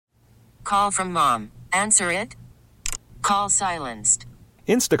call from mom. Answer it. Call silenced.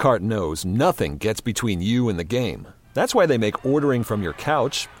 Instacart knows nothing gets between you and the game. That's why they make ordering from your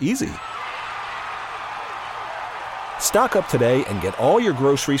couch easy. Stock up today and get all your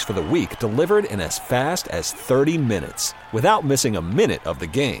groceries for the week delivered in as fast as 30 minutes without missing a minute of the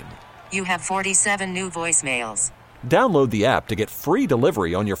game. You have 47 new voicemails. Download the app to get free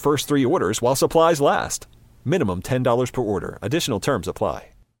delivery on your first 3 orders while supplies last. Minimum $10 per order. Additional terms apply.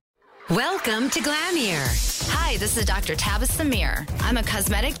 Welcome to Glamier. Hi, this is Dr. Tabitha Mir. I'm a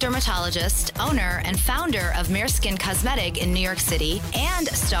cosmetic dermatologist, owner, and founder of Mir Skin Cosmetic in New York City, and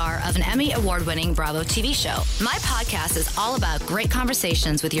star of an Emmy Award-winning Bravo TV show. My podcast is all about great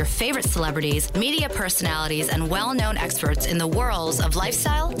conversations with your favorite celebrities, media personalities, and well-known experts in the worlds of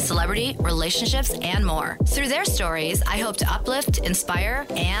lifestyle, celebrity, relationships, and more. Through their stories, I hope to uplift, inspire,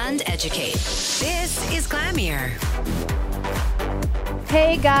 and educate. This is Glamier.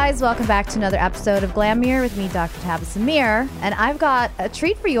 Hey guys, welcome back to another episode of Glamier with me, Dr. Tabitha Mir, and I've got a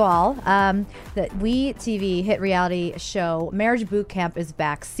treat for you all. The WE TV hit reality show Marriage Bootcamp is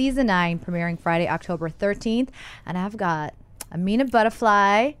back, season 9, premiering Friday, October 13th, and I've got Amina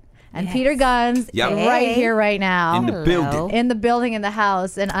Buddafly and Peter Gunz right here, right now. In the building. In the building, in the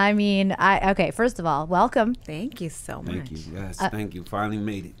house. And I mean, okay, first of all, welcome. Thank you so much. Thank you. Yes, thank you. Finally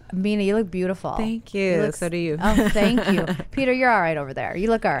made it. Amina, you look beautiful. Thank you. So do you. Oh, thank you. Peter, you're all right over there. You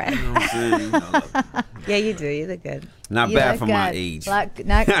look all right. You know what I'm saying? Look. Yeah, you do. You look good. Not You bad look for good. my age.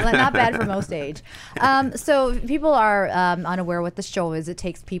 Not bad for most age. So people are unaware what the show is. It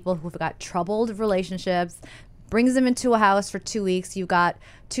takes people who've got troubled relationships, brings them into a house for 2 weeks. You've got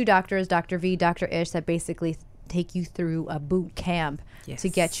 2 doctors, Dr. V, Dr. Ish, that basically take you through a boot camp to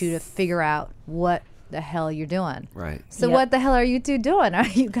get you to figure out what the hell you're doing. Right. So what the hell are you two doing? Are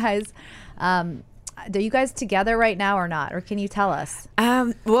you guys together right now or not? Or can you tell us?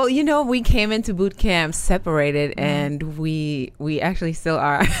 Well, you know, we came into boot camp separated, and we actually still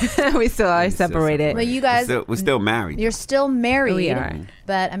are. We still are separated. Well, you guys, we're still married. you're still married. We are.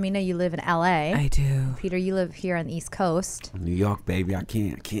 But Amina, you live in LA. I do. Peter, you live here on the East Coast. New York, baby. I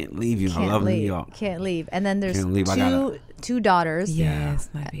can't leave you. I love leave. New York. Can't leave. And then there's Can't leave. two daughters. Yes,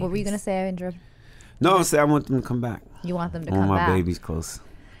 my babies. What were you gonna say, Indra? No, I want them to come back. You want them to I want come my back. babies close.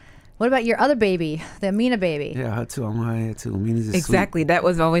 What about your other baby, the Amina baby? Yeah, her too. I want her here too. Amina's just Exactly. sweet. That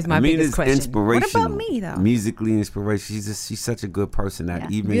was always my biggest question. Inspirational. What about me, though? Musically inspirational. She's such a good person that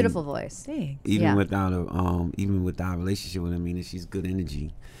even beautiful voice. Even without our relationship with Amina, she's good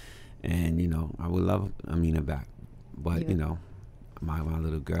energy. And you know, I would love Amina back, but you know, my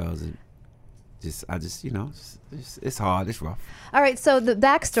little girls, it's hard, it's rough. All right, so the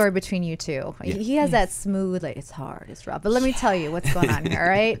backstory between you two, he has that smooth, like it's hard, it's rough. But let me tell you what's going on here. All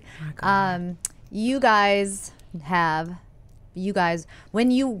right, you guys,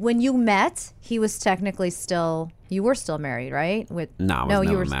 when you met, he was technically you were still married, right? I was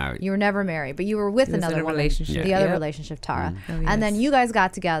never married. You were never married, but you were with another woman, relationship. the other relationship, Tara. Oh, and then you guys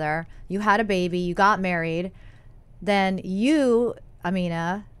got together, you had a baby, you got married, then you,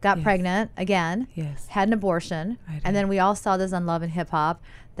 Amina, got pregnant again, had an abortion, and then we all saw this on Love and Hip Hop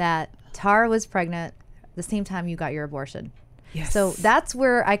that Tara was pregnant the same time you got your abortion. Yes. So that's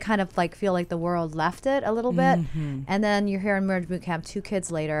where I kind of like feel like the world left it a little bit. And then you're here in Marriage Bootcamp 2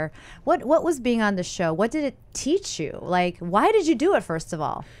 kids later. What was being on the show? What did it teach you? Like, why did you do it, first of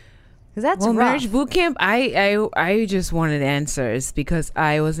all? Because that's rough. Marriage Bootcamp, I just wanted answers because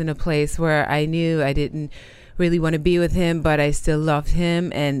I was in a place where I knew I didn't really want to be with him, but I still loved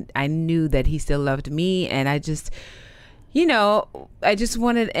him, and I knew that he still loved me, and I just... You know, I just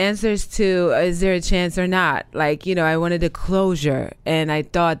wanted answers to, is there a chance or not? Like, you know, I wanted a closure. And I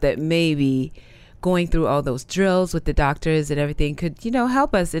thought that maybe going through all those drills with the doctors and everything could, you know,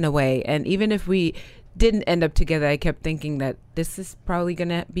 help us in a way. And even if we didn't end up together, I kept thinking that this is probably going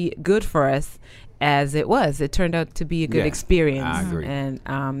to be good for us, as it was. It turned out to be a good experience. I agree. And,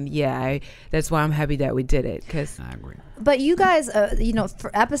 that's why I'm happy that we did it. I agree. But you guys, you know,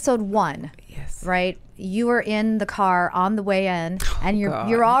 for episode 1, right? You were in the car on the way in, and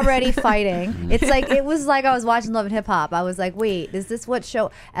you're already fighting. It's like, it was like I was watching Love and Hip Hop. I was like, wait, is this what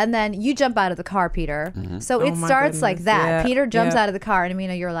show? And then you jump out of the car, Peter. So it starts like that. Yeah. Peter jumps out of the car, and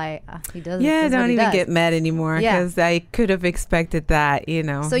Amina, you're like, he does. Yeah, this is what don't he even does. get mad anymore because I could have expected that, you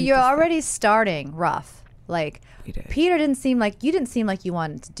know. So you're already starting rough. Like, Peter didn't seem like you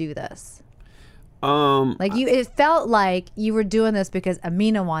wanted to do this. It felt like you were doing this because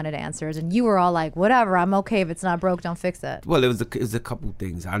Amina wanted answers, and you were all like, whatever, I'm okay. If it's not broke, don't fix it. Well, it was a couple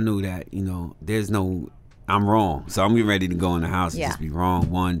things. I knew that, you know, I'm wrong. So I'm getting ready to go in the house and just be wrong.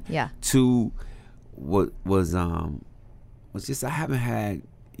 1. 2, what was just, I haven't had,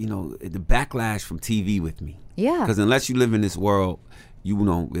 the backlash from TV with me. Yeah. Because unless you live in this world, you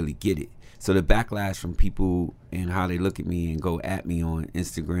don't really get it. So the backlash from people and how they look at me and go at me on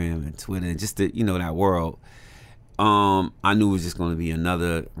Instagram and Twitter and just that world, I knew it was just going to be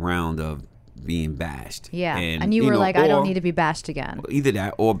another round of being bashed. Yeah. And you were like, I don't need to be bashed again. Either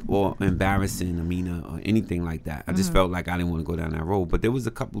that or embarrassing Amina or anything like that. I just felt like I didn't want to go down that road. But there was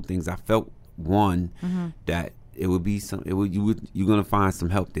a couple things I felt. One, that it would be you're gonna find some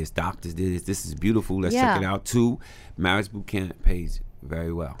help. There's doctors. This is beautiful. Let's check it out. 2, marriage bootcamp pays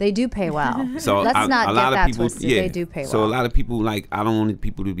very well. They do pay well. So let's not a lot get of that people, twisted. yeah. They do pay well. So a lot of people I don't want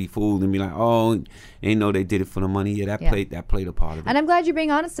people to be fooled and be like, oh, ain't know they did it for the money. Yeah, that played a part of it. And I'm glad you're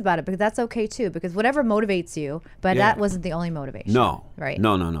being honest about it, because that's okay too. Because whatever motivates you, but that wasn't the only motivation. No, right?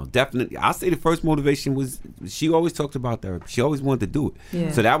 No. Definitely, I'll say the first motivation was she always talked about therapy. She always wanted to do it.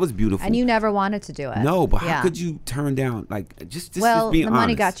 Yeah. So that was beautiful. And you never wanted to do it. No, but how could you turn down just being honest? The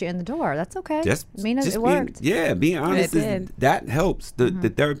money got you in the door. That's okay. It worked. Being honest that helps the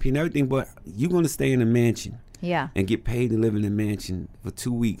therapy and everything. But you're gonna stay in a mansion. Yeah. And get paid to live in a mansion for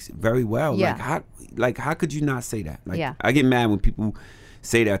 2 weeks very well. Yeah. How could you not say that? I get mad when people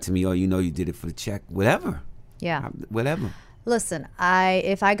say that to me. Oh, you did it for the check. Whatever. Yeah. Whatever. Listen,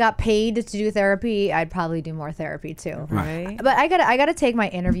 if I got paid to do therapy, I'd probably do more therapy too. Right. But I gotta take my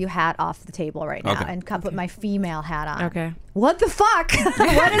interview hat off the table right now and put my female hat on. Okay. What the fuck?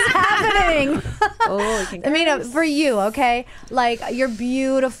 What is happening? I mean, for you, okay? Like, you're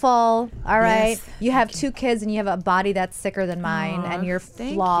beautiful, all right? Yes. You have 2 kids and you have a body that's sicker than mine, and you're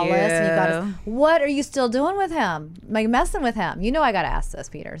thank flawless. you. And what are you still doing with him? Like, messing with him? You know I gotta ask this,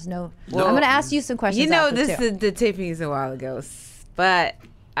 Peters. No, I'm gonna ask you some questions. The taping is a while ago, but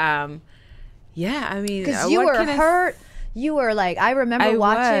I mean, because you were hurt. You were like, I remember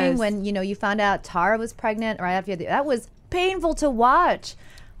watching when you found out Tara was pregnant right after that was painful to watch.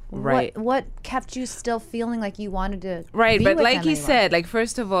 Right. What kept you still feeling like you wanted to? Right, be but with like him he anymore? said, like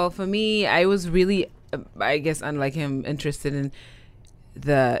first of all, for me, I was really, I guess, unlike him, interested in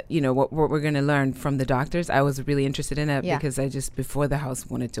the what we're going to learn from the doctors. I was really interested in it because I just before the house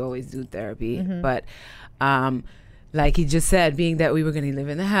wanted to always do therapy, but like he just said, being that we were going to live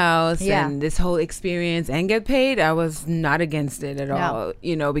in the house and this whole experience and get paid, I was not against it at all,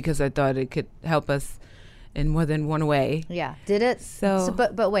 because I thought it could help us in more than one way. Yeah. Did it? So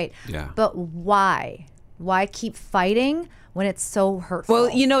but wait. Yeah. But why? Why keep fighting when it's so hurtful?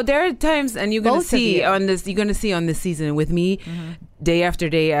 Well, there are times, and you're going to see on this. You're going to see on this season with me, day after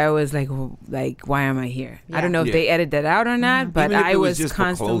day. I was like, why am I here? Yeah. I don't know if they edited that out or not, but Even if I it was just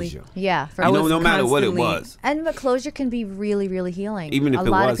constantly. for closure. Yeah. No matter what it was. And the closure can be really, really healing. Even if a it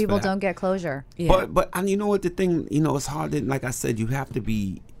lot was of people for that. don't get closure. Yeah. But and you know what the thing, it's hard. Like I said, you have to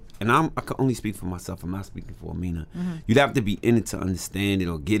be. And I can only speak for myself. I'm not speaking for Amina. You'd have to be in it to understand it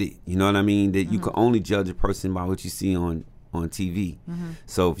or get it. You know what I mean? That you can only judge a person by what you see on TV.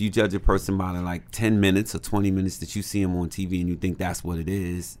 So if you judge a person by the 10 minutes or 20 minutes that you see them on TV and you think that's what it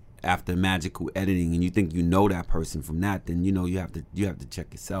is after magical editing and you think that person from that, then you have to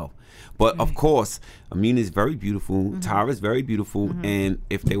check yourself. But of course, Amina's very beautiful. Tara's very beautiful. And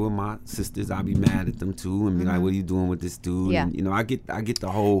if they were my sisters, I'd be mad at them too and be like, what are you doing with this dude? Yeah. And I get the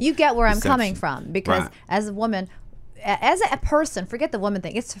whole You get where I'm perception. coming from, because Right. as a woman, as a person, forget the woman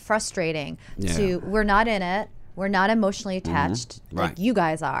thing. It's frustrating we're not in it. We're not emotionally attached like Right. you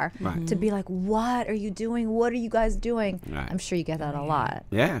guys are. Right. To be like, what are you doing? What are you guys doing? Right. I'm sure you get that a lot.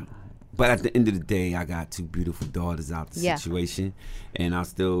 Yeah. But at the end of the day, I got 2 beautiful daughters out the situation, and I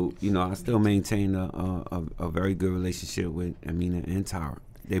still maintain a very good relationship with Amina and Tara.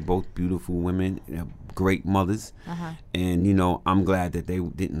 They're both beautiful women, great mothers, and I'm glad that they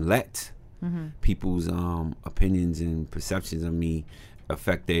didn't let people's opinions and perceptions of me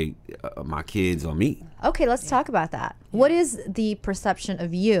affect my kids or me. Okay, let's talk about that. What is the perception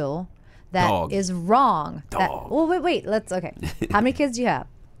of you that is wrong? Wait. Okay. How many kids do you have?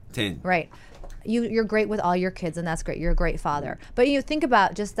 10. Right. You're great with all your kids, and that's great. You're a great father. But you think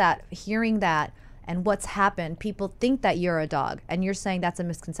about just that, hearing that and what's happened. People think that you're a dog, and you're saying that's a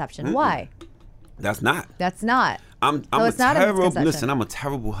misconception. Why? That's not. That's not. I'm it's not a terrible. misconception. Listen, I'm a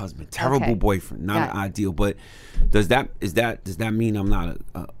terrible husband, terrible boyfriend, not ideal. But does that mean I'm not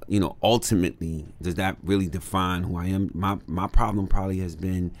ultimately, does that really define who I am? My problem probably has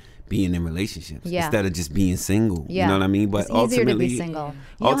been being in relationships instead of just being single. Yeah. You know what I mean? But it's easier to be single.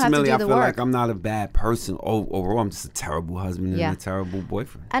 You don't have to do I the feel work. like I'm not a bad person. Overall, I'm just a terrible husband and a terrible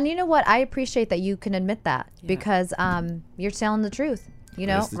boyfriend. And you know what? I appreciate that you can admit that because you're telling the truth.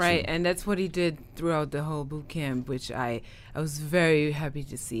 Right, and that's what he did throughout the whole boot camp, which I was very happy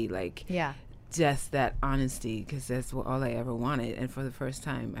to see. just that honesty, because that's all I ever wanted. And for the first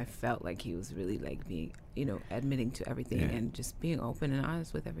time, I felt like he was really like being, admitting to everything and just being open and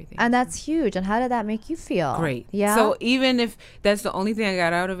honest with everything. And that's huge. And how did that make you feel? Great. Yeah. So even if that's the only thing I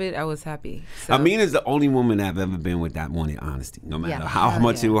got out of it, I was happy. So. Amina's the only woman I've ever been with that wanted honesty, no matter how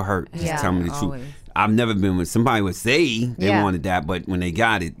much it will hurt. Just tell me the truth. I've never been with somebody would say they wanted that, but when they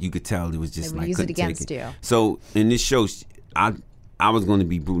got it, you could tell it was just like use it against you. So in this show, I was going to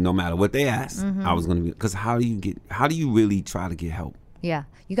be brutal no matter what they asked. I was going to be, because how do you really try to get help? Yeah,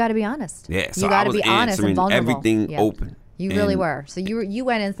 you got to be honest. Yeah, so you got to I was be honest and answering vulnerable. everything open. You really were. So you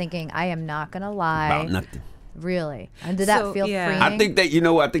went in thinking, I am not going to lie about nothing. Really? And did that feel freeing? I think that,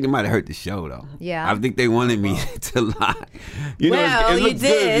 I think it might have hurt the show, though. Yeah. I think they wanted me to lie. You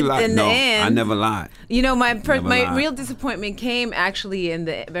did in the end. I never lied. My real disappointment came actually in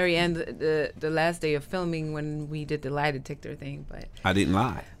the very end, the last day of filming when we did the lie detector thing. But I didn't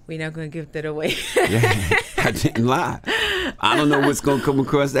lie. We're not going to give that away. I didn't lie. I don't know what's going to come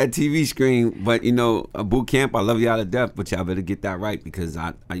across that TV screen, but a boot camp, I love y'all to death, but y'all better get that right, because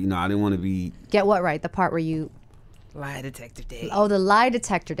I didn't want to be. Get what right? The part where you. Lie detector day. Oh, the lie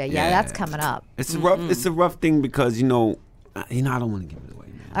detector day. Yeah, that's coming up. It's a rough. It's a rough thing because I don't want to give it away.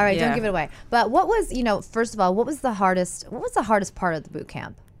 Man. All right, don't give it away. But what was first of all, what was the hardest part of the boot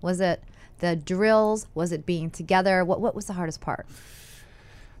camp? Was it the drills? Was it being together? What was the hardest part?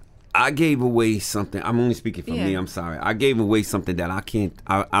 I gave away something. I'm only speaking for me. I'm sorry. I gave away something that I can't.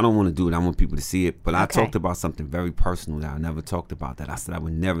 I don't want to do it. I want people to see it. But I talked about something very personal that I never talked about. That I said I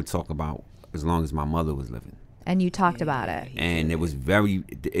would never talk about as long as my mother was living. And you talked about it. And it was very.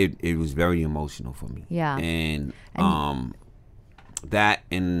 It was very emotional for me. Yeah. And that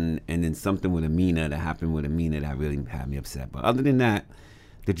and then something with Amina that happened with Amina that really had me upset. But other than that,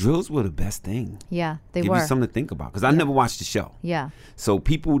 the drills were the best thing. Yeah, they were. Give you something to think about, because I never watched the show. Yeah. So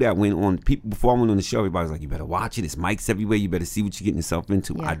people before I went on the show, everybody was like, "You better watch it. It's mics everywhere. You better see what you're getting yourself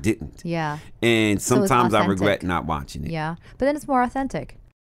into." Yeah. I didn't. Yeah. And sometimes I regret not watching it. Yeah, but then it's more authentic.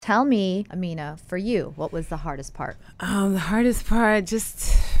 Tell me, Amina, for you, what was the hardest part? The hardest part,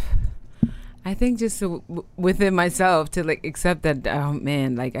 I think just within myself to accept that, oh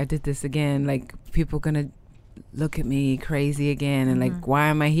man, I did this again. People gonna look at me crazy again, and why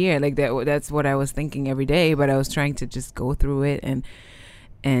am I here? That's what I was thinking every day. But I was trying to just go through it and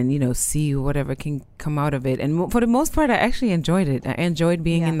see whatever can come out of it. And for the most part, I actually enjoyed it. I enjoyed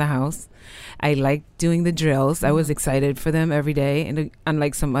being in the house. I liked doing the drills. I was excited for them every day. And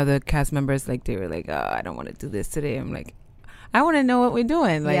unlike some other cast members, they were like, "Oh, I don't want to do this today." I'm like, I want to know what we're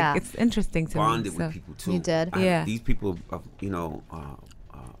doing. It's interesting to Bonded me. with people too. You did? These people,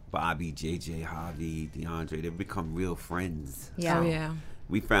 Bobby, JJ, Javi, DeAndre, they've become real friends. Yeah. Oh, yeah.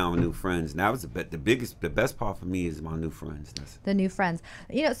 We found new friends. And that was the best part for me is my new friends. The new friends.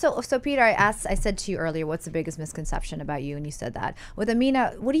 So Peter, I said to you earlier, what's the biggest misconception about you? And you said that. With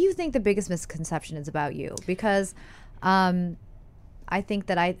Amina, what do you think the biggest misconception is about you? Because I think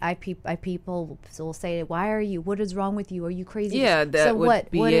that people will say, what is wrong with you? Are you crazy? Yeah, that so would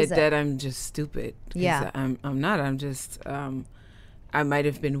what, be what it, is that I'm just stupid. Yeah. I'm not. I'm just, I might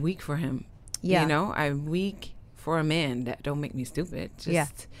have been weak for him. Yeah. I'm weak for a man. That don't make me stupid.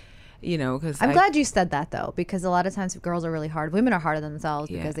 Just, because I'm glad you said that, though, because a lot of times girls are really hard. Women are hard on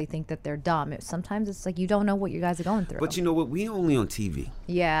themselves because they think that they're dumb. Sometimes it's you don't know what you guys are going through. But you know what? We only on TV.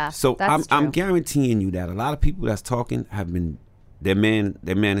 Yeah. So I'm guaranteeing you that a lot of people that's talking have been, their man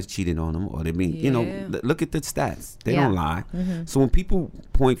has cheated on them, or they've been, look at the stats. They don't lie. Mm-hmm. So when people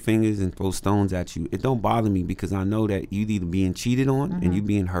point fingers and throw stones at you, it don't bother me, because I know that you either being cheated on and you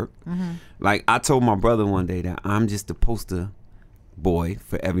being hurt. Mm-hmm. I told my brother one day that I'm just the poster boy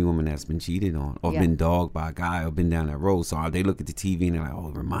for every woman that's been cheated on or been dogged by a guy or been down that road. So they look at the TV and they're like, "Oh,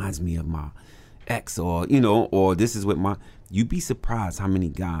 it reminds me of my ex," or or this is what my. You'd be surprised how many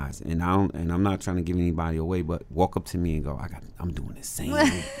guys, and I'm not trying to give anybody away, but walk up to me and go, I'm doing the same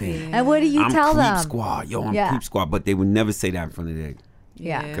thing. And what do you tell them? I'm creep squad. I'm creep squad. But they would never say that in front of their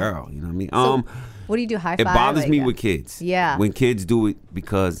girl. You know what I mean? So what do you do? High five? It bothers me with kids. Yeah. When kids do it,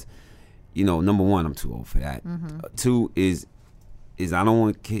 because, number one, I'm too old for that. Mm-hmm. Two is I don't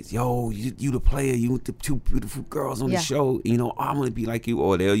want kids, you the player, you with the two beautiful girls on the show, I'm going to be like you,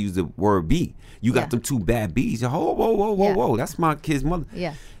 or they'll use the word B. You got them two bad B's. Whoa, that's my kid's mother.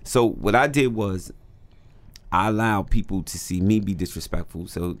 Yeah. So what I did was I allowed people to see me be disrespectful,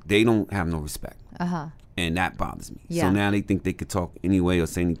 so they don't have no respect. And that bothers me. Yeah. So now they think they could talk anyway or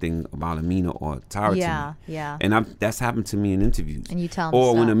say anything about Amina or Tara to me. Yeah. And that's happened to me in interviews. And you tell them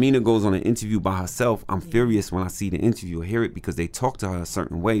or when stop. Amina goes on an interview by herself, I'm furious when I see the interview or hear it because they talk to her a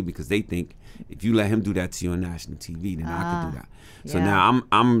certain way because they think if you let him do that to you on national TV, then I could do that. So yeah. now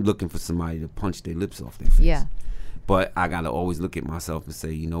I'm looking for somebody to punch their lips off their face. Yeah. But I gotta always look at myself and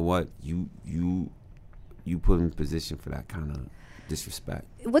say, you know what, you put in position for that kind of disrespect.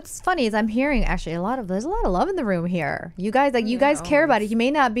 What's funny is I'm hearing actually there's a lot of love in the room here. You guys care about it. You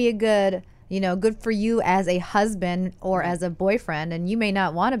may not be a good for you as a husband or as a boyfriend, and you may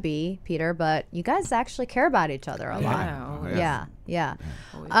not want to be, Peter, but you guys actually care about each other a lot. Yeah.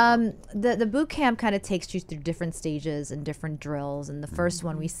 The boot camp kind of takes you through different stages and different drills, and the first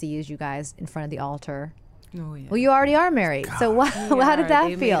one we see is you guys in front of the altar. Oh, yeah. Well, you already are married. God. So how did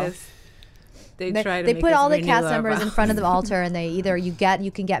that feel? They put all the cast members in front of the altar, and they either you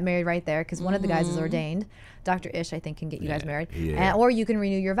can get married right there because one of the guys is ordained. Dr. Ish, I think, can get you guys married, or you can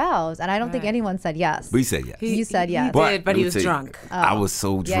renew your vows. And I don't think anyone said yes. We said yes. You said yes. He did, but he was drunk. I was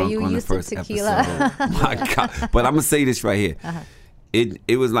so drunk on the first tequila. episode. My God! But I'm gonna say this right here.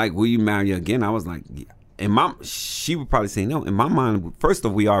 It was like, will you marry again? I was like, yeah. And she would probably say no. In my mind, first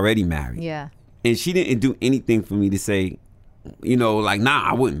off, we already married. Yeah. And she didn't do anything for me to say, like,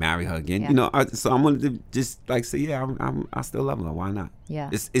 nah, I wouldn't marry her again. Yeah. So I'm gonna just like say, yeah, I still love her. Why not? Yeah.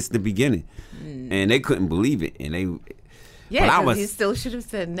 It's the beginning, and they couldn't believe it, and they. Yeah, because he still should have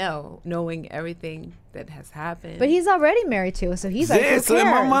said no, knowing everything that has happened. But he's already married too, so he's like, who cares? So in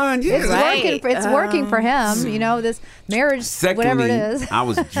my mind, it's working. It's working for him. This marriage, secondly, whatever it is. I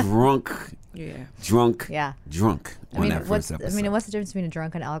was drunk. Drunk. Yeah. Drunk. On that first episode. What's the difference between a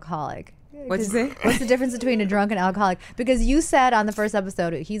drunk and an alcoholic? What'd you say? What's the difference between a drunk and alcoholic? Because you said on the first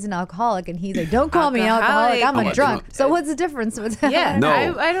episode he's an alcoholic, and he's like, "Don't call me an alcoholic. I'm a drunk." So what's the difference? Yeah,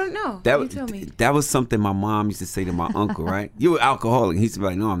 no, I don't know. You tell me. That was something my mom used to say to my uncle. Right? You're an alcoholic. He used to be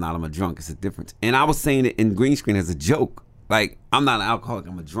like, "No, I'm not. I'm a drunk. It's a difference." And I was saying it in green screen as a joke, like, "I'm not an alcoholic.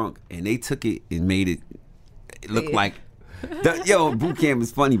 I'm a drunk." And they took it and made it look like. Boot camp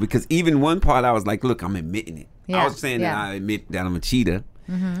is funny because even one part I was like, "Look, I'm admitting it." I was saying that I admit that I'm a cheater.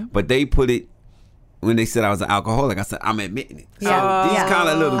 But they put it when they said I was an alcoholic. I said I'm admitting it. So these kind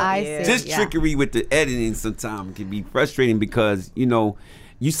of little trickery with the editing sometimes can be frustrating because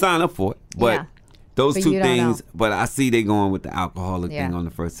you sign up for it, but those two things. But I see they going with the alcoholic thing on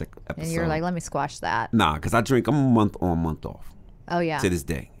the first episode, and you're like, let me squash that. Nah, because I drink. I'm a month on, month off. Oh yeah. To this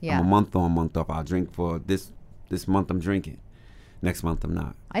day, yeah. I'm a month on, month off. I'll drink for this month. I'm drinking. Next month I'm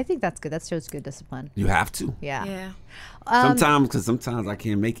not. I think that's good. That shows good discipline. You have to. Yeah. Sometimes I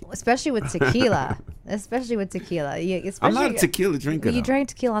can't make it. Especially with tequila. I'm not a tequila drinker. You drank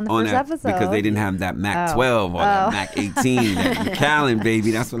tequila on the first episode. Because they didn't have that Mac 12 or that Mac 18. That Macallan, baby.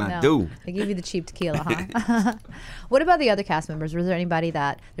 That's what I do. They give you the cheap tequila, huh? What about the other cast members? Was there anybody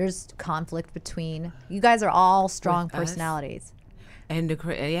that there's conflict between? You guys are all strong personalities. And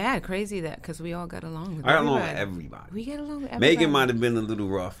crazy that because we all got along with I got along with everybody. We get along with everybody. Megan might have been a little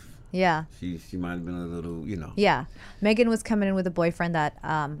rough. Yeah. She might have been a little, Yeah. Megan was coming in with a boyfriend that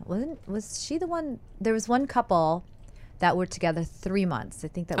was she the one? There was one couple that were together 3 months. I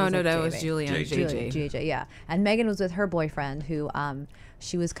think that was. Oh no, that was Julie and JJ. Yeah. And Megan was with her boyfriend who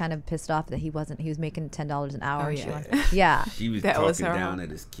she was kind of pissed off that he was making $10 an hour. Oh, yeah. Yeah. She was talking down at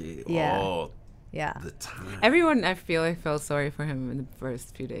this kid. Yeah. The time. Everyone, I felt sorry for him in the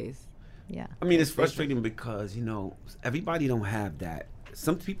first few days. Yeah. I mean, it's frustrating because, everybody don't have that.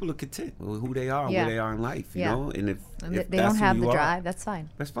 Some people are content with who they are, where they are in life, you know? And if they don't have the drive, that's fine.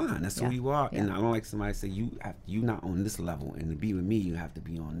 That's fine. That's who you are. Yeah. And I don't like somebody to say, you not on this level. And to be with me, you have to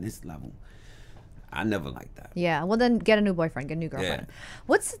be on this level. I never liked that. Yeah. Well, then get a new boyfriend, get a new girlfriend. Yeah.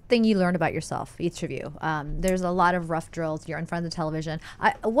 What's the thing you learned about yourself, each of you? There's a lot of rough drills. You're in front of the television.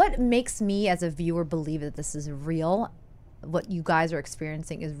 What makes me as a viewer believe that this is real? What you guys are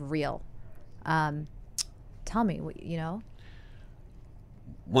experiencing is real. Tell me,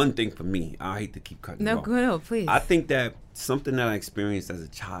 One thing for me, I hate to keep cutting you off. No, please. I think that something that I experienced as a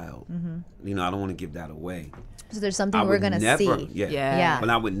child, I don't want to give that away. So there's something we're gonna see. Yeah. But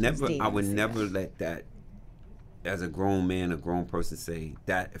I would never let that, as a grown man, a grown person, say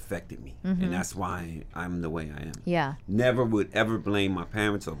that affected me, and that's why I'm the way I am. Yeah. Never would ever blame my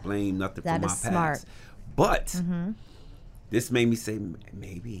parents or blame nothing for my past. Smart. But this made me say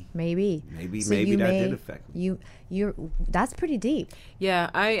maybe that did affect me. That's pretty deep. Yeah,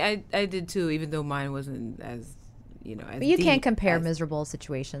 I did too, even though mine wasn't as as But you deep can't compare as- miserable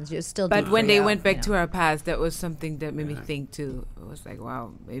situations. You still. But deep when for they you, went back you to know. our past, that was something that made me think too. It was like,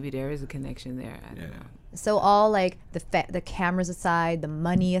 wow, maybe there is a connection there. I don't know. So all like the cameras aside, the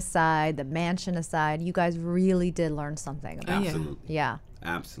money aside, the mansion aside, you guys really did learn something about it. Absolutely. Yeah.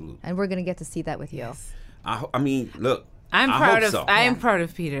 Absolutely. And we're gonna get to see that with you. I mean, look. I'm I proud hope of so. I am proud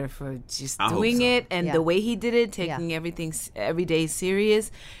of Peter for just I hope doing so. it and Yeah. the way he did it, taking everything every day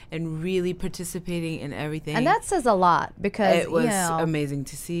serious and really participating in everything. And that says a lot because it was you know, amazing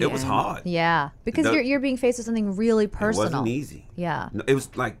to see. It was and hard. Yeah, because you're being faced with something really personal. It wasn't easy. Yeah. No, it was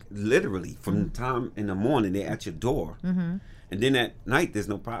like literally from the time in the morning they're at your door, and then at night there's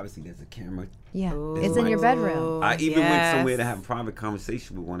no privacy. There's a camera. Yeah, There's it's in your mics. bedroom. I even went Yes. somewhere to have a private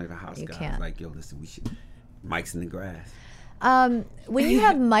conversation with one of the house You guys. can't. Like, yo, listen, we should mics in the grass. When you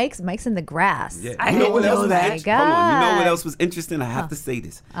have mics in the grass. Yeah. I You know what didn't else know was that. interesting? Hold on. You know what God. else was interesting? I have to say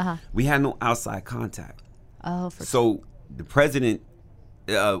this. We had no outside contact. Oh, for So the president,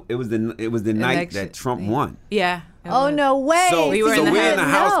 it was the night Election. that Trump won. Yeah. it Oh was. no way! So, We were so in the we're in the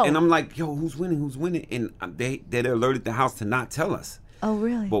house. house, and I'm like, yo, who's winning? Who's winning? And they alerted the house to not tell us. Oh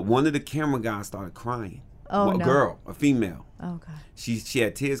really? But one of the camera guys started crying. Oh, Well, no. A girl, a female. Oh god. She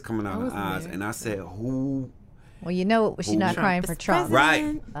had tears coming out of her eyes, and I said, who? Well, you know, she's not Trump crying for Trump.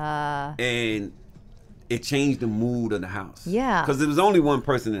 Right. And it changed the mood of the house. Yeah. Because there was only one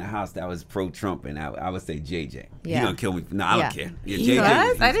person in the house that was pro-Trump, and I would say JJ. Yeah. He gonna kill me. No, I Yeah. don't care. Yeah, He JJ.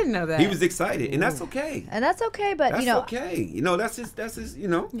 was? I didn't know that. He was excited, and that's okay. And that's okay, but That's you know, okay. You know, that's his. You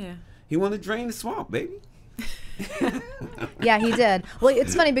know. Yeah. He wanted to drain the swamp, baby. yeah, he did. Well,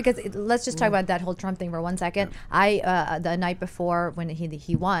 it's funny because let's just talk about that whole Trump thing for 1 second. I the night before when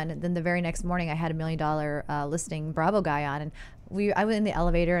he won, then the very next morning I had $1 million listing Bravo guy on, and I was in the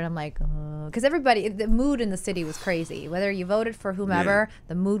elevator and I'm like, because everybody, the mood in the city was crazy. Whether you voted for whomever,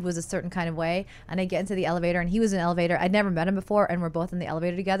 the mood was a certain kind of way. And I get into the elevator and he was in the elevator. I'd never met him before, and we're both in the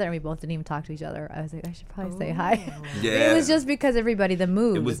elevator together, and we both didn't even talk to each other. I was like, I should probably say hi. Yeah. It was just because everybody, the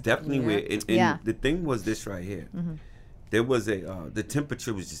mood. It was definitely weird. And Yeah. the thing was this right here. There was the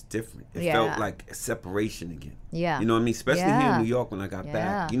temperature was just different. It Yeah. felt like a separation again. Yeah. You know what I mean? Especially here Yeah. in New York when I got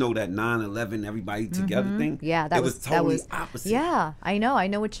back. You know that 9/11 everybody together thing? Yeah, it was totally opposite. Yeah, I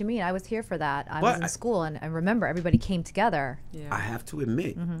know what you mean. I was here for that. I was But in school, and I remember everybody came together. I have to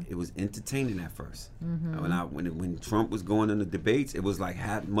admit, it was entertaining at first. When Trump was going in the debates, it was like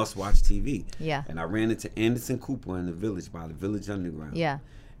must-watch TV. Yeah. And I ran into Anderson Cooper in the Village by the Village Underground. Yeah.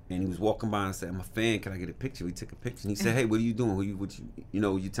 And he was walking by and said, "I'm a fan. Can I get a picture?" We took a picture. And he said, "Hey, what are you doing?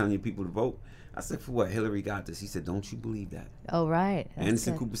 You telling your people to vote?" I said, "For what? Hillary got this." He said, "Don't you believe that?" Oh, right. That's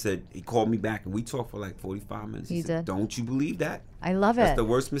Anderson good. Cooper said, he called me back and we talked for like 45 minutes. He said, did. "Don't you believe that? I love That's it. the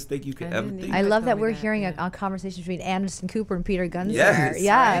worst mistake you could ever didn't think." I love that told me we're that, hearing yeah. a conversation between Anderson Cooper and Peter Gunz Yes. there.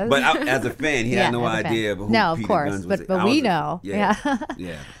 Yeah. But as a fan, he had no as a fan. idea. But who No, of Peter course. Gunz was. But I we was a- know. Yeah. Yeah.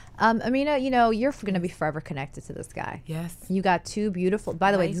 Yeah. Amina, you're going to be forever connected to this guy. Yes. You got two beautiful.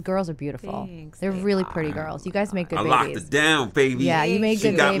 By the way, these girls are beautiful. Thanks. They're really pretty girls. You guys make good I locked babies. it down, baby. Yeah, you made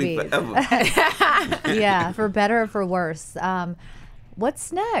She good got babies. me forever. Yeah, for better or for worse.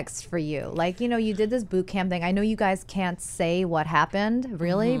 What's next for you? Like, you did this boot camp thing. I know you guys can't say what happened,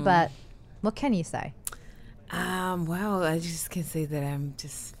 really, but what can you say? Well, I just can say that I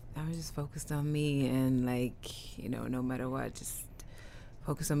was just focused on me, and no matter what, just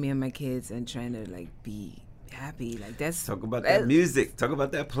focus on me and my kids and trying to be happy. That's Talk about that music. Talk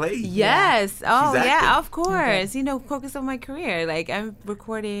about that play. Yes. Oh, She's yeah, acting. of course. Focus on my career. I'm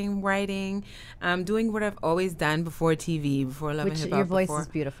recording, writing, doing what I've always done before TV, before Love and Which Hip Hop. your voice before is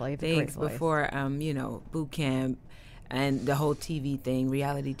beautiful. You have a great things, voice. before, boot camp and the whole TV thing,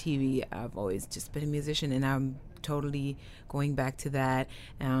 reality TV. I've always just been a musician, and I'm totally going back to that.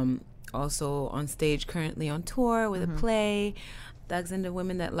 Also on stage, currently on tour with a play. Thugs and the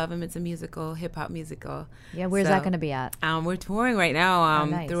Women That Love Him. It's a musical, hip-hop musical. Yeah, where's that going to be at? We're touring right now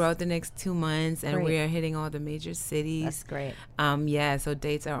Nice. throughout the next 2 months, and Great. we are hitting all the major cities. That's great. So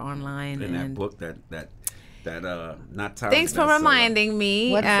dates are online. And that book, that not Tyler's Thanks for bestseller. reminding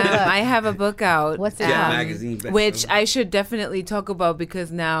me. What's the book? I have a book out. What's it Jet called? magazine bestseller. which I should definitely talk about,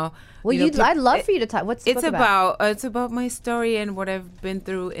 because now. Well, I'd love for you to talk. What's the It's book about? it's about my story and what I've been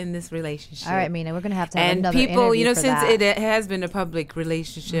through in this relationship. All right, Mina, we're going to have And another people, interview for since that. it has been a public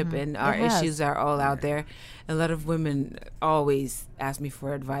relationship and our It has. issues are all out there, a lot of women always ask me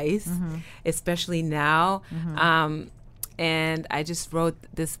for advice, especially now. and I just wrote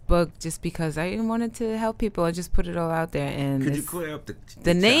this book just because I wanted to help people. I just put it all out there. And Could you clear up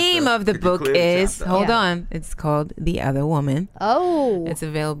the name of the book is, hold on, it's called The Other Woman. Oh. It's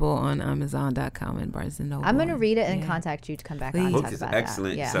available on Amazon.com and Barnes & Noble. I'm going to read it and contact you to come back on and book talk is about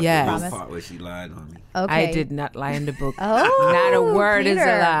excellent. that. Except Yes. for one part where she lied on me. Okay. I did not lie in the book. Oh, not a word is a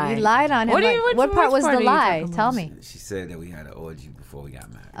Peter, lie. You lied on him. What part was the lie? Tell me. She said that we had an orgy before we got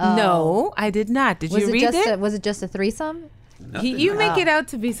married. No, I did not. Did you read it? Was it just a threesome? You make it out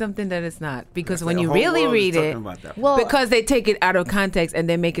to be something that it's not, because That's when the you whole really world is read it, talking about that. Well, because they take it out of context and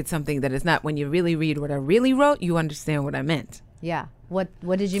they make it something that it's not. When you really read what I really wrote, you understand what I meant. yeah. What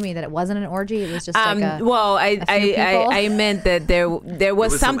did you mean? That it wasn't an orgy? It was just like a. Well, a few people? I meant that there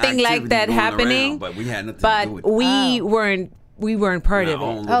was some something like activity that going happening, around, but we had nothing but to do with it. we weren't part In of our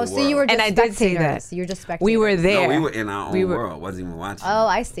it. own Oh, little so you were world. just And I did say spectators. that. You were just spectators. We were there. No, we were in our own We were- world. Wasn't even watching. Oh,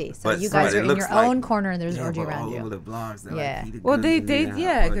 I see. So But you guys it are in looks your like- own corner and there's an Yeah, orgy but around all you. over the blogs. They're Yeah. like, Peter Well, Gunz they and Amina have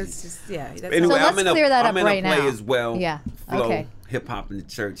yeah, orgies. because just that's Anyway, So let's clear that up I'm right in a play now. as well. Yeah. Flow, Okay. hip hop in the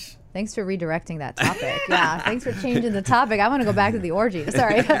church. Thanks for redirecting that topic. Yeah, thanks for changing the topic. I want to go back to the orgy.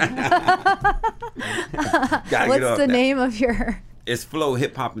 Sorry. Gotta get What's off the that. name of your? It's Flow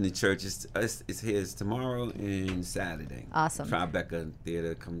Hip Hop in the Church. It's his tomorrow and Saturday. Awesome. Tribeca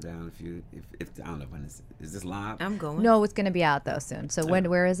Theater. Come down if I don't know when is this live? I'm going. No, it's going to be out though soon. So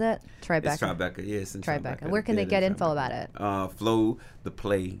where is it? Tribeca. It's Tribeca. Yeah, it's in Tribeca. Tribeca. Where can they Theater, get info Tribeca. about it?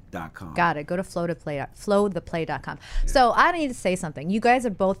 Flowtheplay.com. Got it. Go to flowtheplay.com. So I need to say something. You guys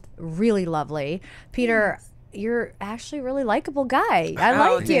are both really lovely. Peter, you're actually a really likable guy. I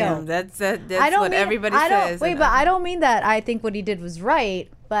Oh, like damn. you. That's I don't what mean, everybody I don't, says. Wait, and but I don't mean that I think what he did was right.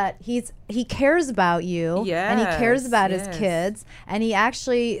 But he cares about you, and he cares Yes, about his yes. kids, and he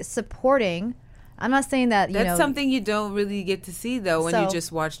actually supporting. I'm not saying that That's something you don't really get to see though when you So-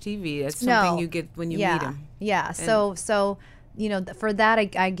 just watch TV. That's something you get when you meet him. Yeah. So for that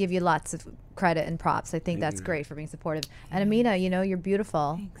I give you lots of credit and props. I think that's great for being supportive. And Amina, you're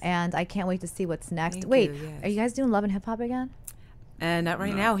beautiful, and I can't wait to see what's next. Thank Wait, you, yes. are you guys doing Love and Hip Hop again? And not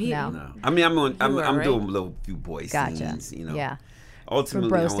right now. No. No. I mean, I'm right? doing a little few boy Gotcha. scenes. Yeah. Ultimately,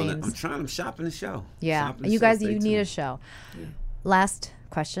 bro I'm scenes. trying. I'm shopping the show. Yeah. Shopping the You show. guys, Stay you need a tuned. show. Last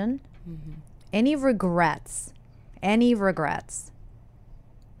question. Mm-hmm. Any regrets? Any regrets?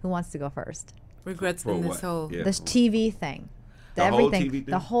 Who wants to go first? Regrets For in what? this whole. Yeah. This TV thing. The whole everything. TV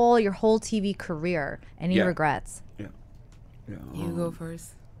thing? Your whole TV career. Any Yeah. regrets? Yeah. You go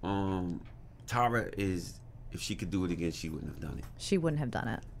first. Tara is. If she could do it again, she wouldn't have done it. She wouldn't have done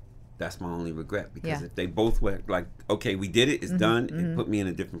it. That's my only regret, because Yeah. Mm-hmm. if they both were like, okay, we did it, it's done, it put me in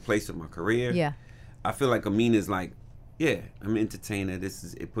a different place with my career. Yeah. I feel like Amina's like, yeah, I'm an entertainer.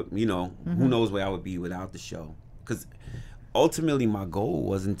 It put me, Mm-hmm. who knows where I would be without the show. Because ultimately my goal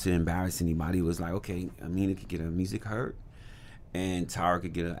wasn't to embarrass anybody. It was like, okay, Amina could get her music heard, and Tara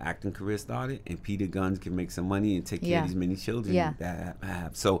could get her acting career started, and Peter Gunz can make some money and take care Yeah. of these many children Yeah. that I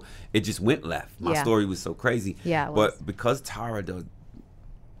have. So it just went left. My Yeah. story was so crazy. Yeah, it was. But because Tara does,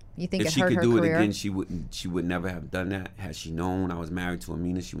 You think if it she hurt could her do career? it again, she would never have done that. Had she known I was married to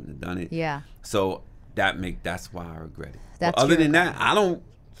Amina, she wouldn't have done it. Yeah. So that's why I regret it. That's But other your than that, I don't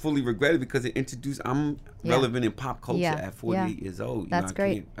fully regret it, because it introduced. I'm Yeah. relevant in pop culture Yeah. at 48 years old. That's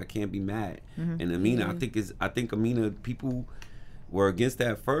great. I can't be mad. And Amina, I think Amina, people were against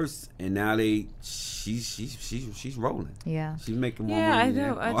that first, and now she's rolling. Yeah. She's making more Yeah, money.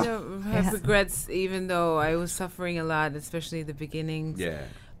 I don't have regrets, even though I was suffering a lot, especially the beginnings. Yeah.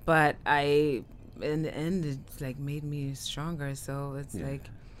 But in the end, it's like made me stronger. So it's like,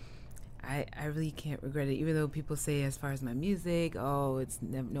 I really can't regret it. Even though people say, as far as my music, it's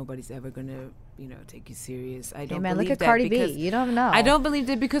nobody's ever gonna take you serious. I don't. Hey man, believe look at that Cardi B. because You don't know. I don't believe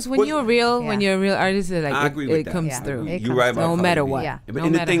that, because when Well, you're real, when Yeah. you're a real artist, I like agree it, with it that. comes Yeah. through. It You're comes right through. about No matter Cardi B. what. Yeah. But No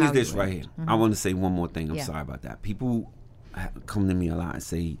and the matter thing how is this you right are. here. I want to say one more thing. I'm Yeah. sorry about that. People come to me a lot and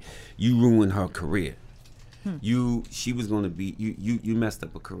say, you ruined her career. She was going to be, you messed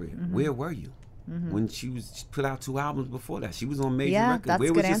up her career. Where were you? When she put out 2 albums before that, she was on major Yeah, records. that's Where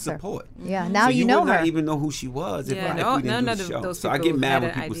a was good your answer. support? Yeah, now So you you know would not her. even know who she was if, Yeah, if no- we didn't none do of the show. those So I people get mad had when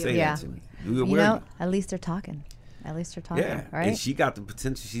an people idea. say Yeah. that to me. You know, at least they're talking. At least they're talking. Yeah, Right? and she got the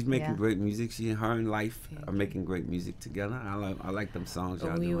potential. She's making Yeah. great music. Her and Life are making great music together. I like them songs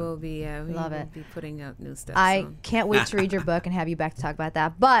y'all We doing. will be, we Love will it. be putting out new stuff. I soon. can't wait to read your book and have you back to talk about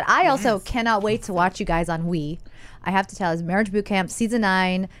that. But I also cannot wait to watch you guys on We. I have to tell you, Marriage Bootcamp Season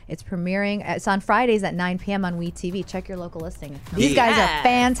 9. It's premiering. It's on Fridays at 9 p.m. on We TV. Check your local listing. These guys are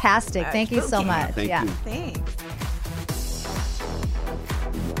fantastic. Thank you so much. Thank yeah. you. Thanks.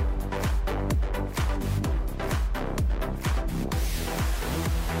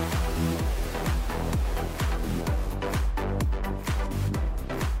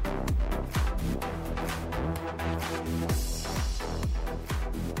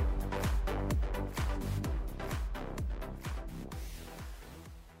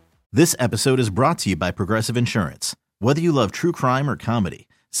 This episode is brought to you by Progressive Insurance. Whether you love true crime or comedy,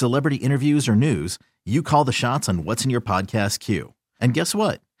 celebrity interviews or news, you call the shots on what's in your podcast queue. And guess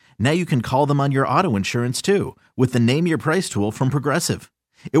what? Now you can call them on your auto insurance too with the Name Your Price tool from Progressive.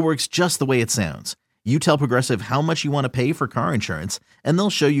 It works just the way it sounds. You tell Progressive how much you want to pay for car insurance, and they'll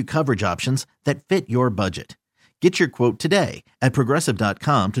show you coverage options that fit your budget. Get your quote today at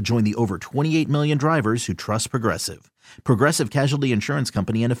Progressive.com to join the over 28 million drivers who trust Progressive. Progressive Casualty Insurance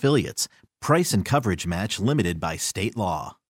Company and Affiliates. Price and coverage match limited by state law.